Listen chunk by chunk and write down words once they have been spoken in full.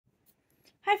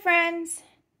Hi friends,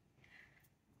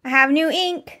 I have new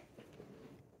ink,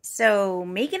 so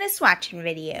making a swatching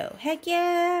video. Heck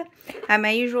yeah! I have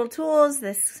my usual tools,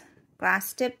 this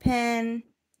glass dip pen,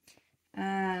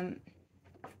 my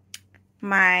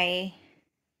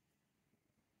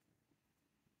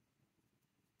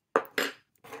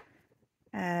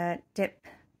dip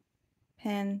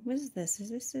pen. What is this? Is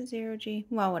this a 0G?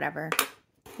 Well, whatever.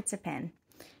 It's a pen.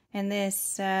 And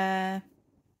this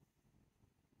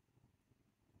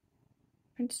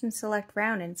Princeton Select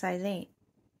Round in size 8,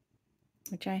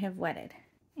 which I have wetted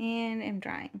and am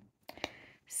drying.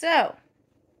 So,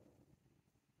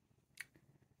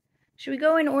 should we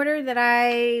go in order that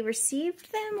I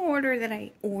received them or order that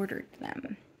I ordered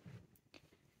them?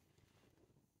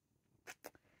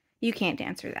 You can't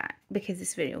answer that because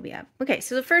this video will be up. Okay,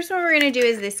 so the first one we're going to do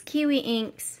is this Kiwi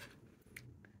Inks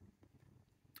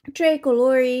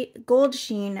Trecolori Gold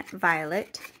Sheen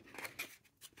Violet.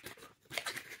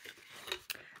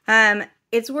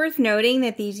 It's worth noting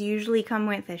that these usually come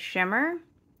with a shimmer,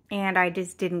 and I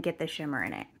just didn't get the shimmer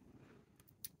in it.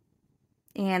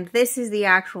 And this is the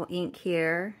actual ink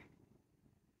here.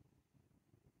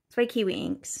 It's by Kiwi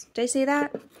Inks. Did I say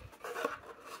that?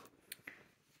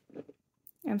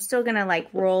 I'm still gonna like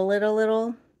roll it a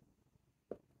little.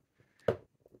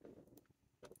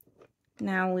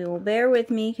 Now we will bear with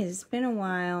me because it's been a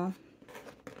while.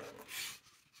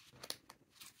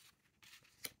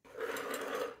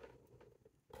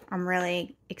 I'm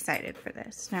really excited for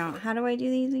this. Now, how do I do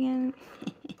these again?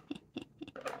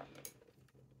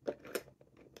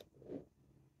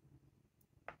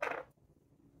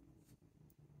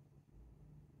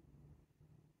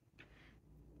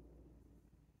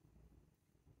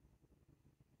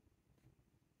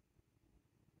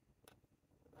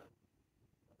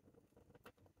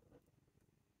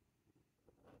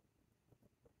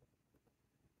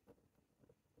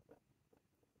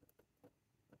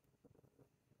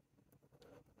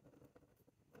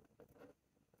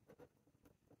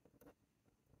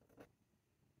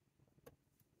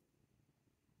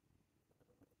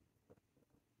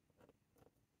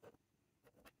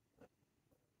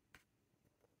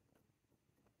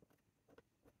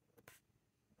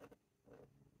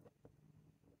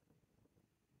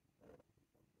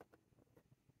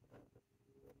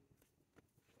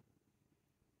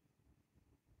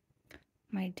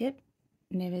 My dip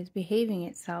nib is behaving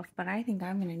itself, but I think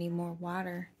I'm going to need more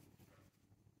water.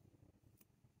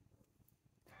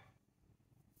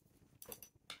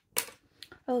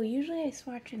 Oh, usually I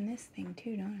swatch in this thing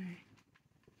too, don't I?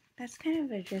 That's kind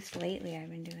of a just lately I've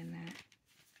been doing that.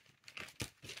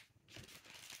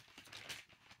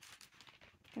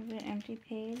 Is it an empty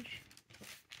page?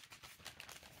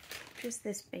 Just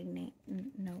this big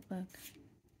notebook.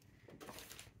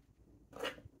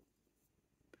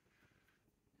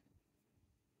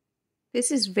 This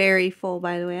is very full,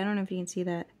 by the way. I don't know if you can see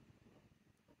that.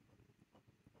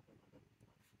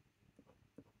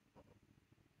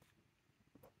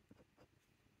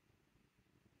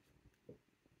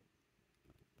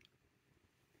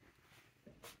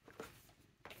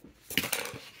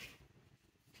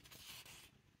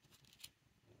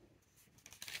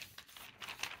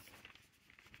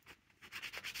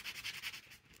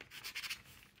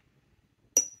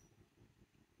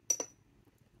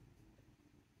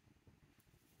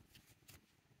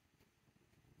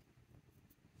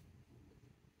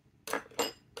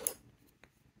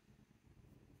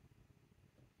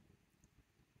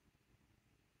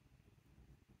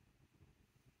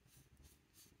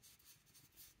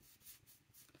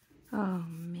 Oh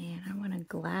man, I want a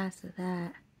glass of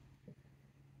that.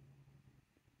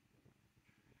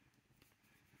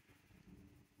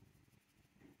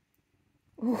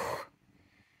 Ooh.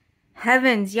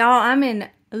 Heavens, y'all, I'm in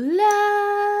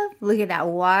love. Look at that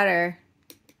water.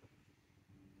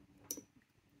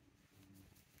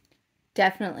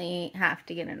 Definitely have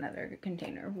to get another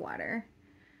container of water.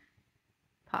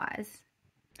 Pause.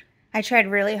 I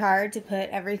tried really hard to put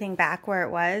everything back where it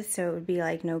was so it would be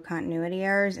like no continuity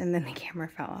errors, and then the camera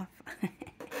fell off.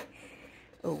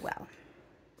 Oh well.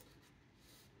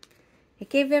 It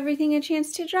gave everything a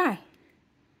chance to dry.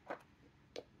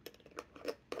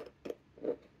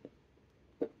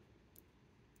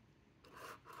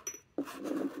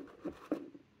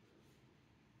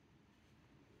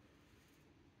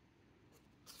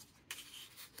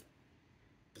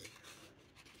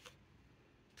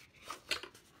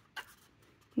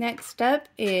 Next up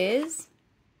is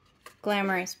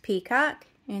Glamorous Peacock,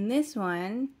 and this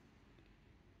one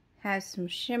has some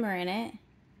shimmer in it.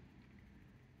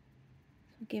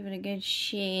 So give it a good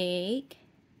shake.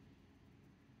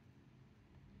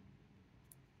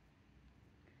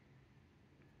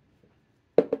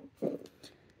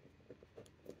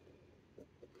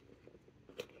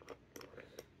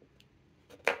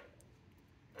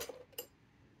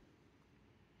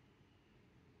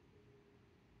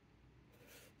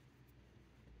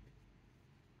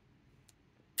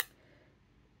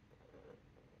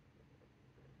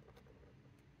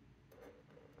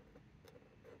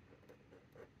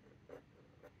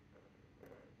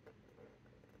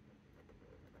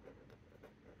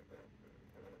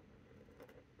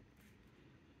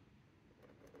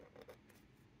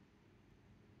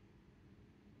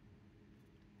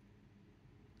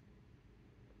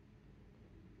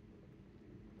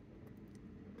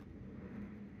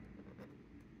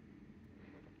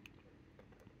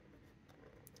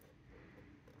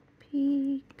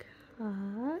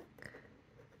 Peacock.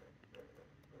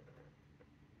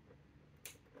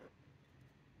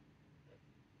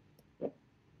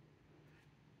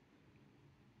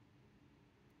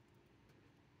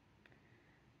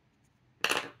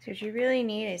 So what you really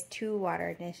need is 2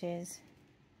 water dishes.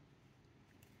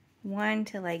 One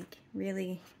to like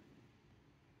really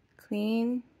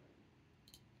clean,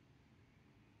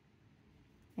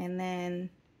 and then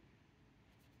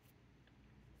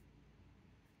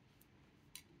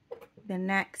the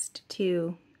next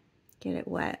 2 get it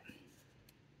wet.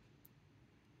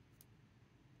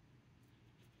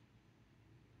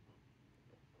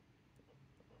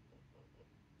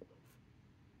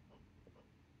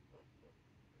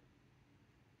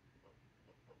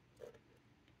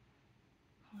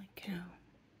 Holy cow.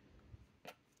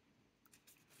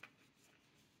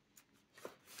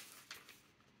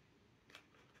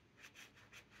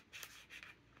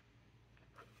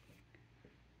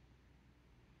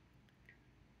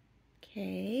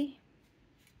 Okay.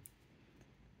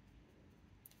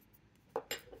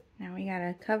 Now we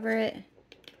gotta cover it.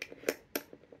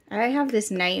 I have this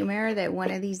nightmare that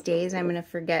one of these days I'm gonna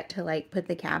forget to like put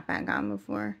the cap back on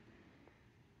before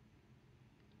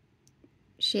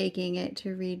shaking it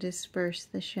to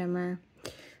redisperse the shimmer.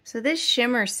 So this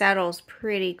shimmer settles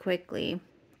pretty quickly.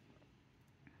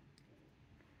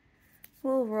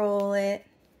 We'll roll it.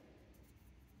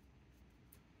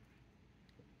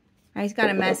 I just got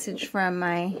a message from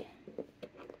my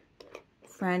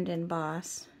friend and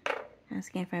boss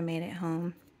asking if I made it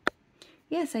home.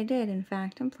 Yes, I did. In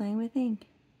fact, I'm playing with ink.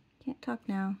 Can't talk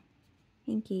now.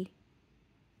 Inky.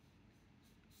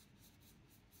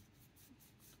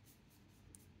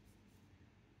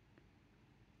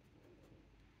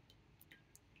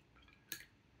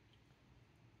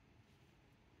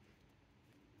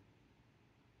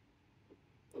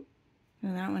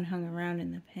 Oh, that one hung around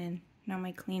in the pen. Now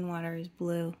my clean water is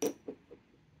blue.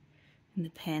 In the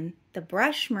pen. The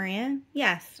brush, Maria?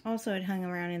 Yes, also it hung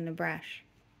around in the brush.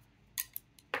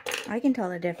 I can tell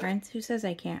the difference. Who says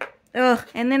I can't? Ugh,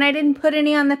 and then I didn't put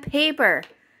any on the paper.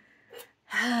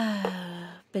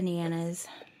 Bananas.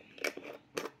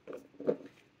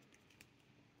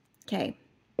 Okay.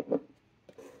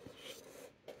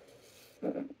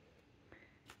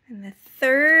 And the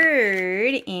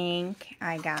third ink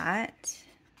I got,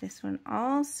 this one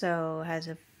also has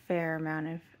a fair amount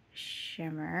of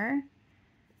shimmer.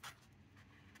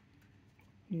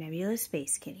 Nebula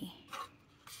Space Kitty.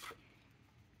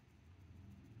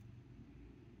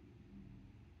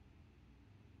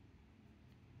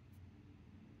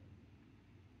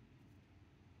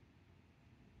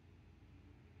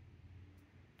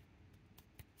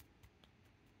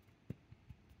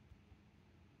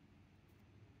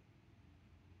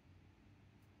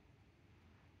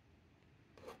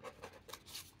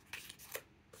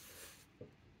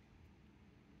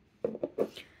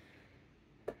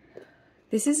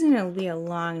 This isn't going to be a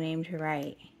long name to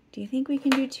write. Do you think we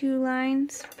can do 2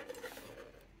 lines?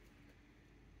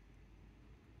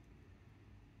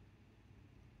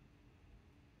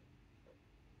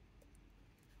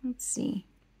 Let's see.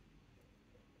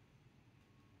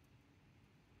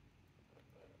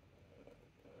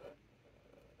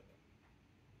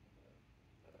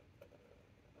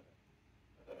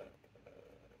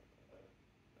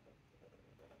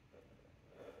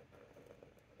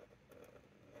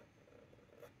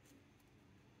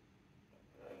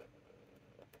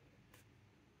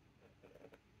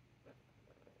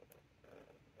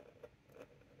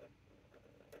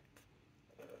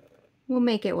 We'll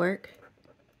make it work.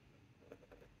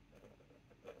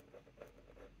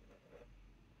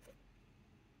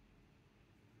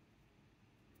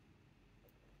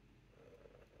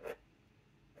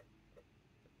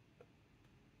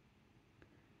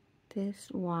 This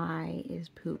Y is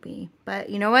poopy, but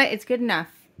you know what? It's good enough.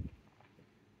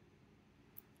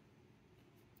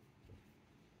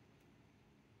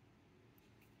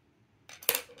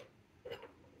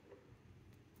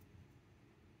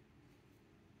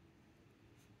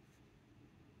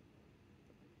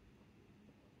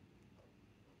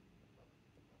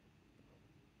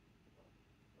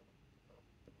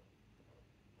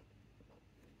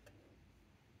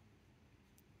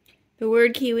 The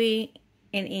word kiwi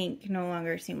and ink no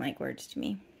longer seem like words to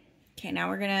me. Okay, now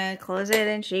we're gonna close it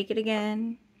and shake it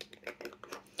again.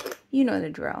 You know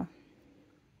the drill.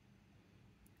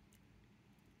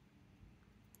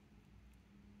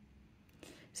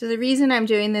 So the reason I'm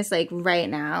doing this like right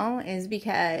now is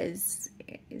because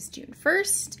it's June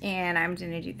 1st and I'm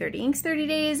gonna do 30 inks 30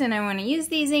 days and I wanna use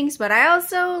these inks, but I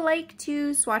also like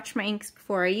to swatch my inks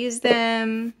before I use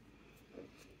them.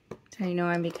 So you know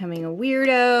I'm becoming a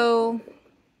weirdo.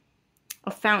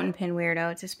 a fountain pen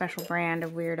weirdo. It's a special brand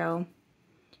of weirdo.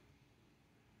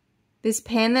 This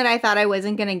pen that I thought I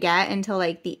wasn't going to get until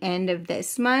like the end of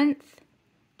this month,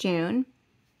 June.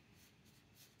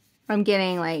 I'm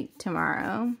getting like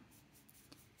tomorrow.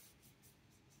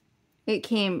 It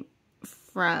came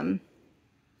from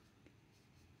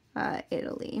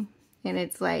Italy. And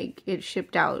it's like, it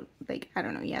shipped out like, I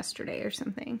don't know, yesterday or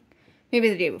something. Maybe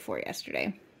the day before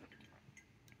yesterday.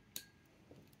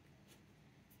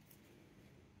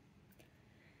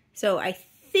 So I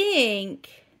think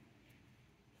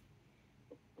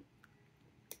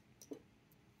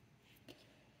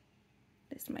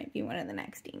this might be one of the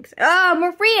next inks. Oh,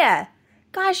 Maria!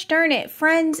 Gosh darn it,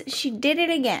 friends, she did it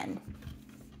again.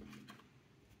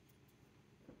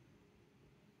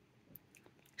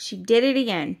 She did it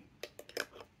again.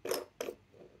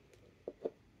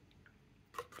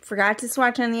 Forgot to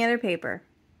swatch on the other paper.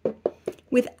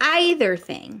 With either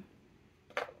thing.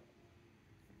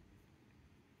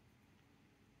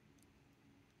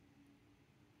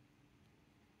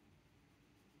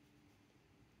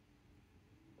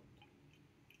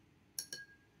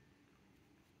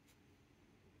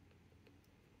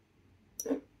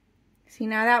 See,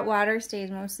 now that water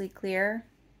stays mostly clear.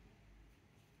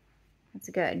 That's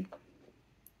good.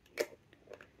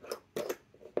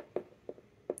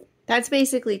 That's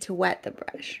basically to wet the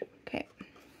brush. Okay.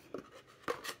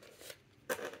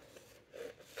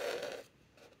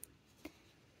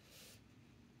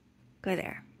 Go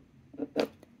there.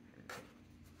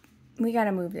 We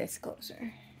gotta move this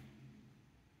closer.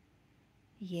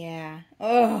 Yeah.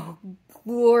 Oh,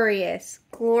 glorious.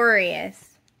 Glorious.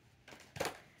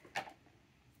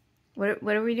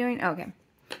 What are we doing? Okay.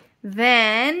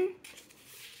 Then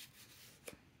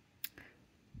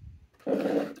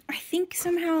I think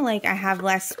somehow like I have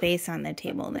less space on the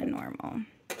table than normal.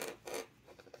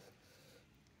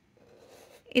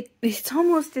 It's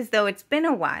almost as though it's been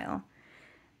a while.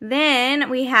 Then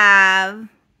we have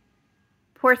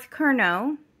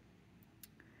Porthcurno.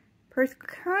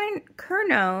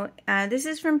 Porthcurno, this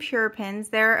is from Pure Pens.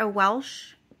 They're a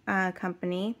Welsh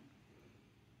company.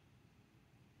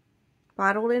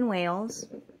 Bottled in Wales.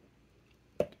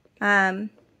 And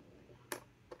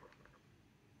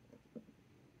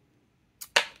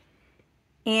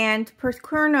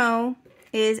Porthcurno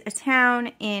is a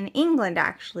town in England,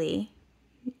 actually.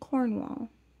 Cornwall.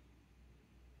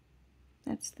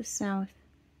 That's the southwest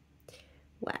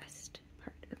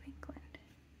part of England.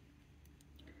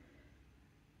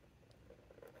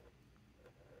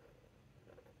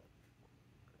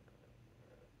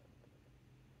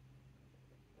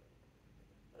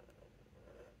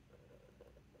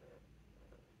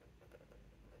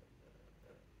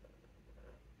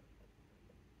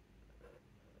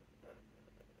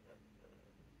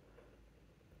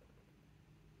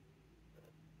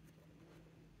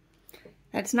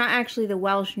 That's not actually the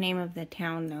Welsh name of the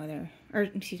town, though. Or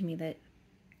excuse me, the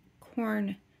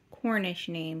Cornish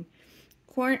name.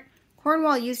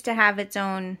 Cornwall used to have its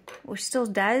own, or still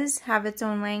does have its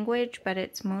own language, but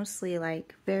it's mostly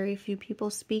like very few people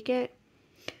speak it.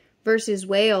 Versus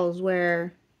Wales,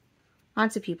 where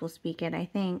lots of people speak it, I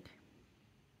think.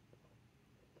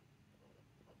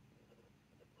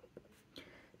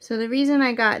 So the reason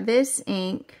I got this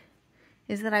ink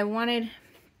is that I wanted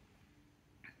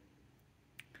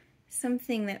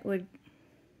something that would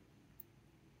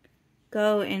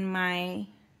go in my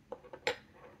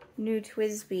new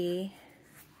TWSBI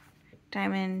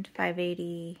Diamond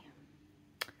 580.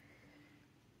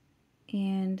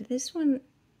 And this one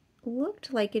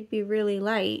looked like it'd be really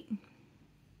light,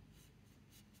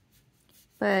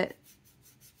 but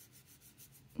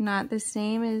not the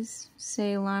same as,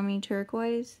 say, Lamy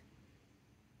Turquoise.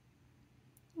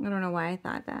 I don't know why I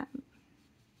thought that.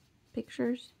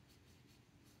 Pictures.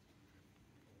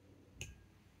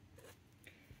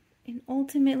 And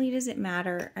ultimately, does it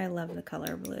matter? I love the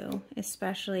color blue,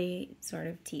 especially sort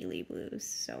of tealy blues,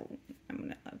 so I'm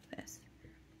gonna love this.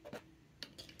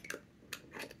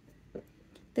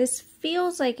 This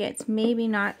feels like it's maybe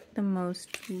not the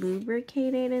most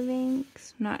lubricated of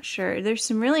inks. I'm not sure. There's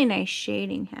some really nice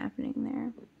shading happening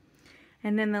there.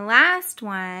 And then the last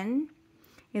one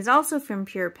is also from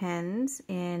Pure Pens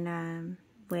in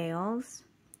Wales.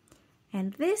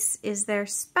 And this is their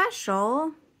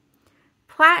special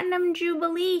Platinum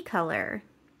Jubilee color.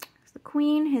 The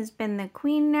Queen has been the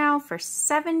Queen now for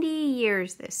 70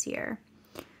 years this year.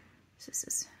 So this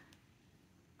is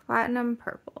Platinum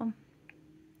Purple.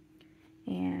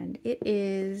 And it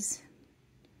is,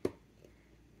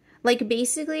 like,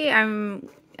 basically I'm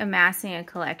amassing a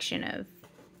collection of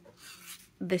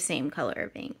the same color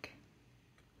of ink.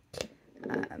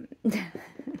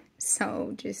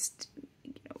 So just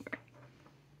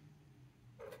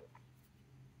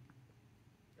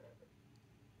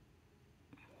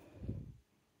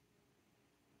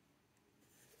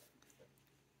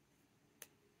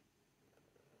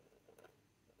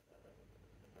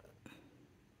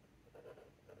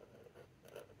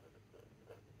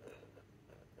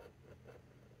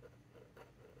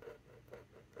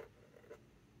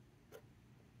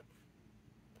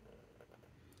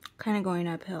Kind of going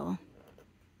uphill.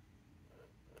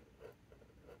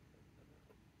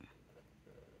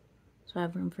 So I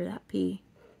have room for that P.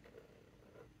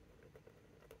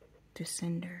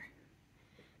 Descender.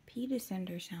 P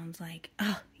descender sounds like,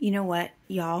 oh, you know what,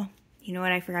 y'all? You know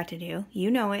what I forgot to do? You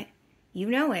know it.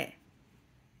 You know it.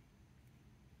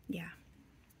 Yeah.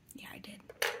 Yeah, I did.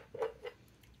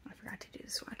 I forgot to do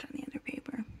the swatch on the other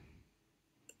paper.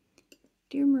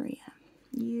 Dear Maria,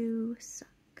 you suck.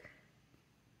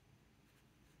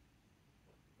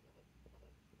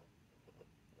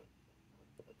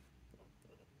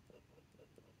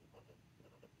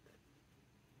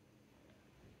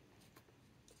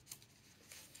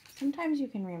 Sometimes you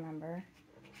can remember.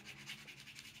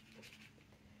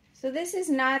 So this is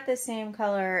not the same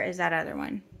color as that other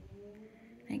one.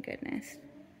 Thank goodness.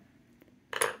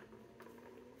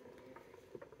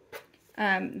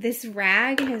 This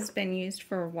rag has been used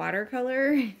for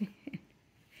watercolor.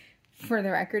 For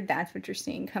the record, that's what you're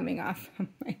seeing coming off of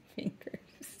my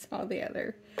fingers. All the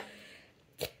other.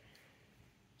 Yeah.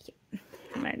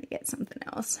 I'm going to get something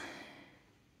else.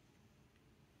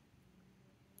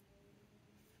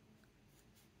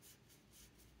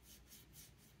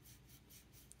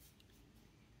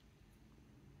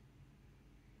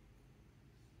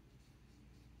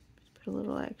 Just put a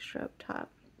little extra up top.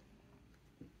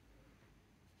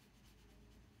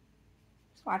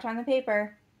 Swatch on the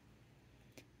paper.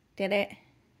 Did it.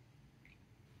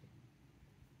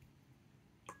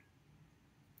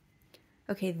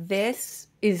 Okay, this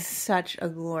is such a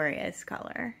glorious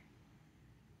color.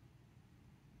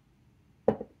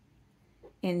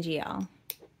 NGL.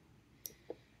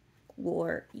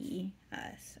 Glorious.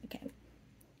 Okay.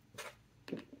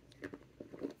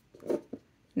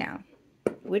 Now,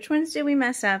 which ones did we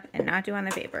mess up and not do on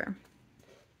the paper?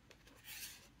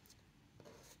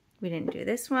 We didn't do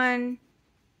this one.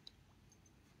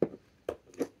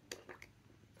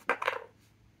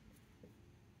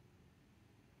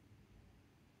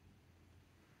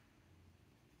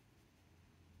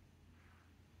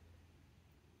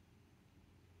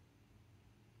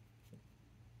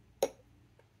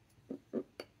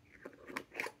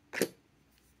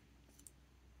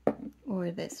 Or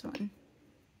this one.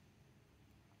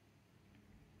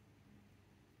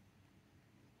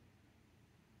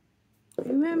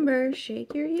 Remember,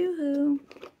 shake your yoo-hoo.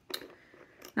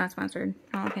 Not sponsored.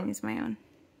 All opinions of my own.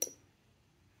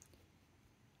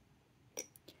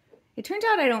 It turns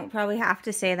out I don't probably have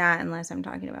to say that unless I'm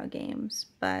talking about games,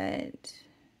 but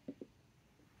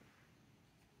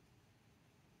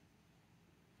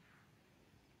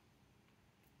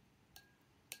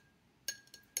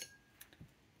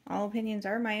all opinions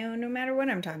are my own no matter what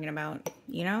I'm talking about,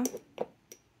 you know?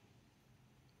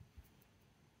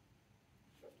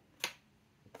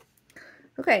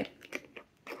 Okay.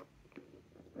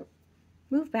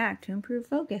 Move back to improve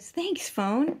focus. Thanks,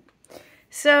 phone.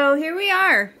 So here we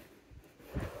are.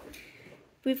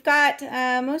 We've got,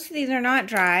 most of these are not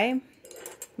dry.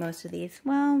 Most of these,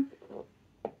 well,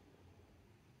 let's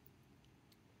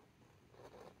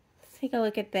take a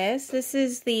look at this. This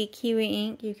is the Kiwi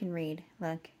ink. You can read.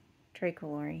 Look,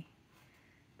 Trecolori.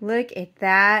 Look at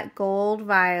that gold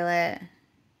violet.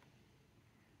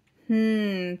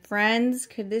 Friends,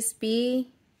 could this be?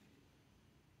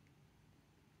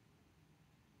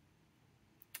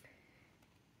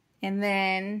 And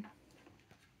then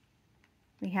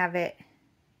we have it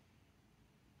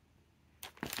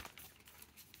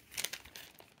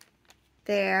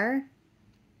there.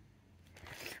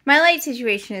 My light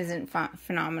situation isn't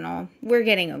phenomenal. We're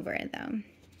getting over it though.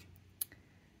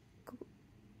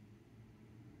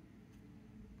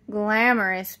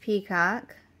 Glamorous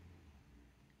Peacock.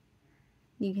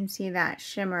 You can see that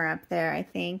shimmer up there, I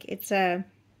think. It's a,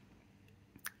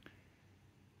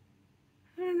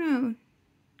 I don't know,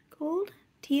 gold?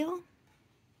 Teal?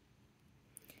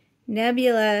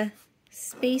 Nebula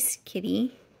Space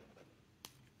Kitty.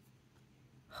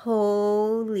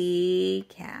 Holy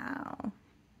cow.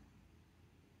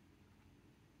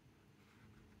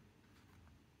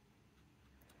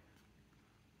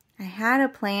 I had a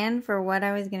plan for what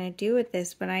I was going to do with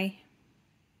this, but I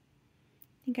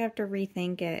think I have to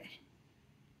rethink it.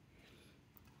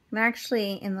 And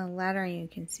actually, in the letter you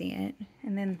can see it.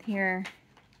 And then here.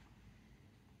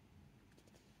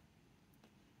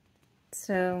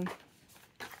 So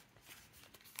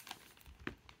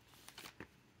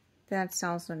that's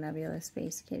also Nebula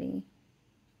Space Kitty.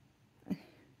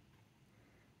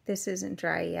 This isn't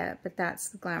dry yet, but that's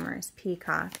the Glamorous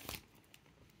Peacock.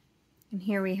 And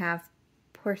here we have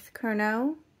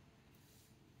Porthcurno,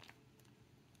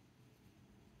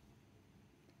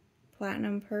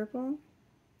 Platinum Purple,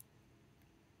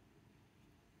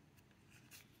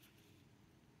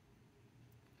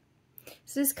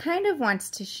 So this kind of wants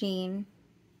to sheen.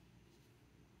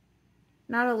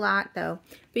 Not a lot though.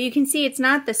 But you can see it's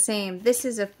not the same. This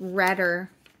is a redder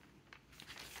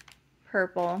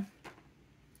purple.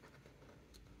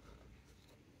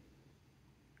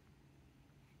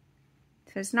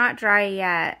 So it's not dry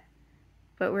yet,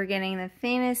 but we're getting the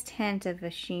faintest hint of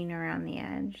a sheen around the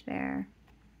edge there.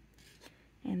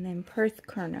 And then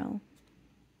Porthcurno.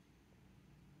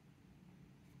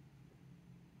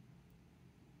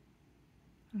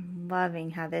 I'm loving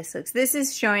how this looks. This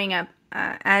is showing up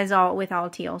with all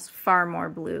teals, far more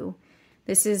blue.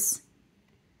 This is,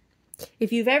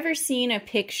 if you've ever seen a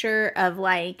picture of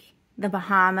like the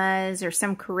Bahamas or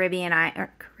some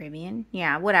Caribbean,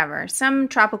 yeah, whatever, some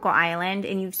tropical island,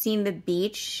 and you've seen the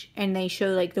beach and they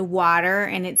show like the water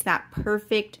and it's that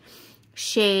perfect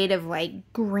shade of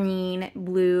like green,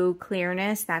 blue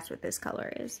clearness, that's what this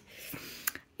color is.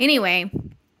 Anyway,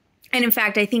 and in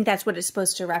fact, I think that's what it's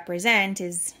supposed to represent,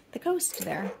 is the coast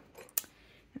there.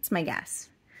 That's my guess.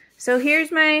 So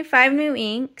here's my 5 new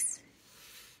inks.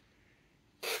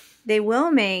 They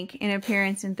will make an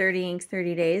appearance in 30 Inks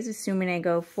 30 Days, assuming I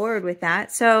go forward with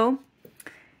that. So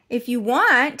if you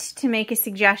want to make a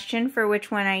suggestion for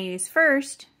which one I use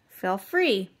first, feel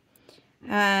free.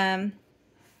 There's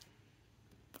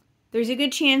a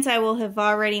good chance I will have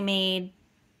already made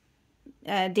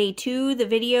day 2, the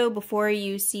video, before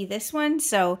you see this one.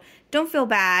 So don't feel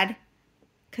bad,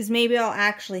 because maybe I'll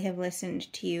actually have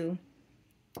listened to you.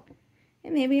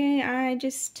 And maybe I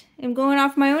just am going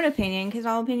off my own opinion, because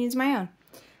all opinions are my own.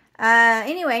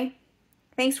 Anyway,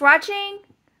 thanks for watching.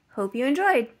 Hope you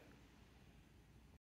enjoyed.